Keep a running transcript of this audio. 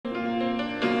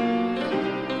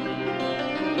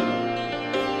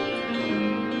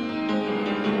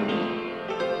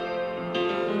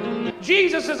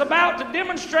Jesus is about to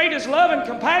demonstrate His love and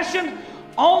compassion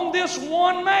on this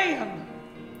one man.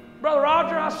 Brother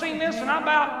Roger, I seen this and I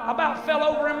about fell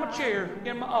over in my chair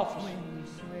in my office.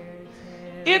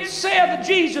 It said that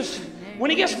Jesus,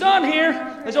 when He gets done here,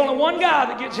 there's only one guy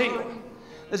that gets healed.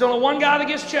 There's only one guy that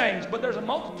gets changed, but there's a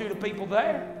multitude of people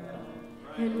there.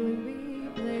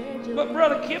 But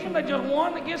Brother Kevin, there's just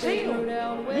one that gets healed.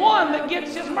 One that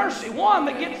gets His mercy. One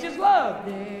that gets His love.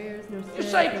 You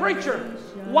say, preacher,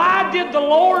 why did the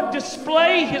Lord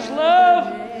display His love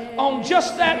on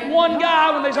just that one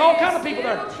guy when there's all kinds of people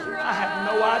there? I have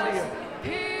no idea.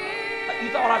 You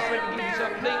thought I was going to give you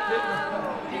something deep, didn't I?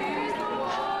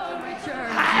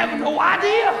 I have no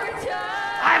idea.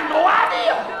 I have no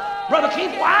idea. Brother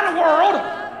Keith, why in the world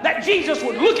that Jesus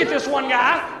would look at this one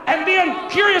guy and then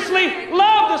curiously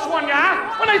love this one guy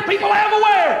when there's people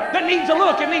everywhere that needs a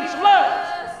look and needs some love?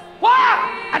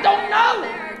 Why? I don't know.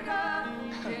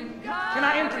 Can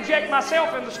I interject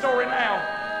myself in the story now?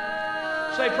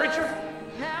 Say, preacher,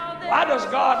 why does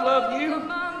God love you?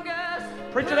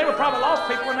 Preacher, there were probably lost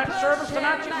people in that service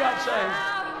tonight. You got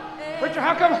saved. Preacher,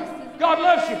 how come God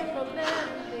loves you?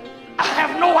 I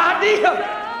have no idea.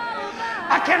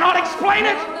 I cannot explain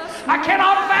it. I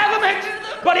cannot fathom it.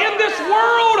 But in this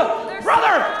world,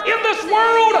 brother, in this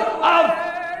world of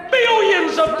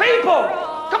billions of people,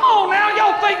 come on now,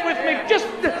 y'all think with me. Just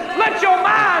let your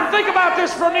mind think about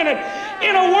this for a minute.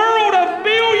 In a world of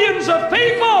billions of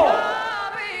people,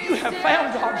 you have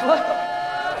found God's love.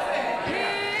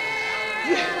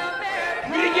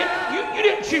 You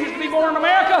didn't choose to be born in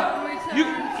America.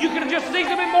 You could have just as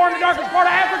easily been born in the darkest part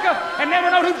of Africa and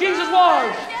never known who Jesus was.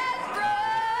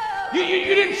 You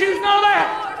didn't choose none of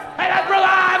that. Hey, brother,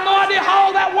 I have no idea how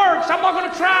all that works. I'm not going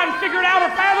to try and figure it out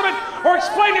or fathom it or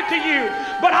explain it to you.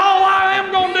 But all I am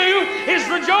going to do is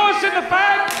rejoice in the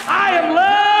fact I am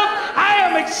loved, I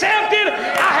am accepted.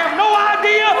 I have no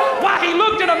idea why He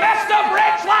looked at a messed up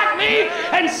wretch like me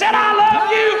and said, I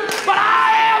love you, but I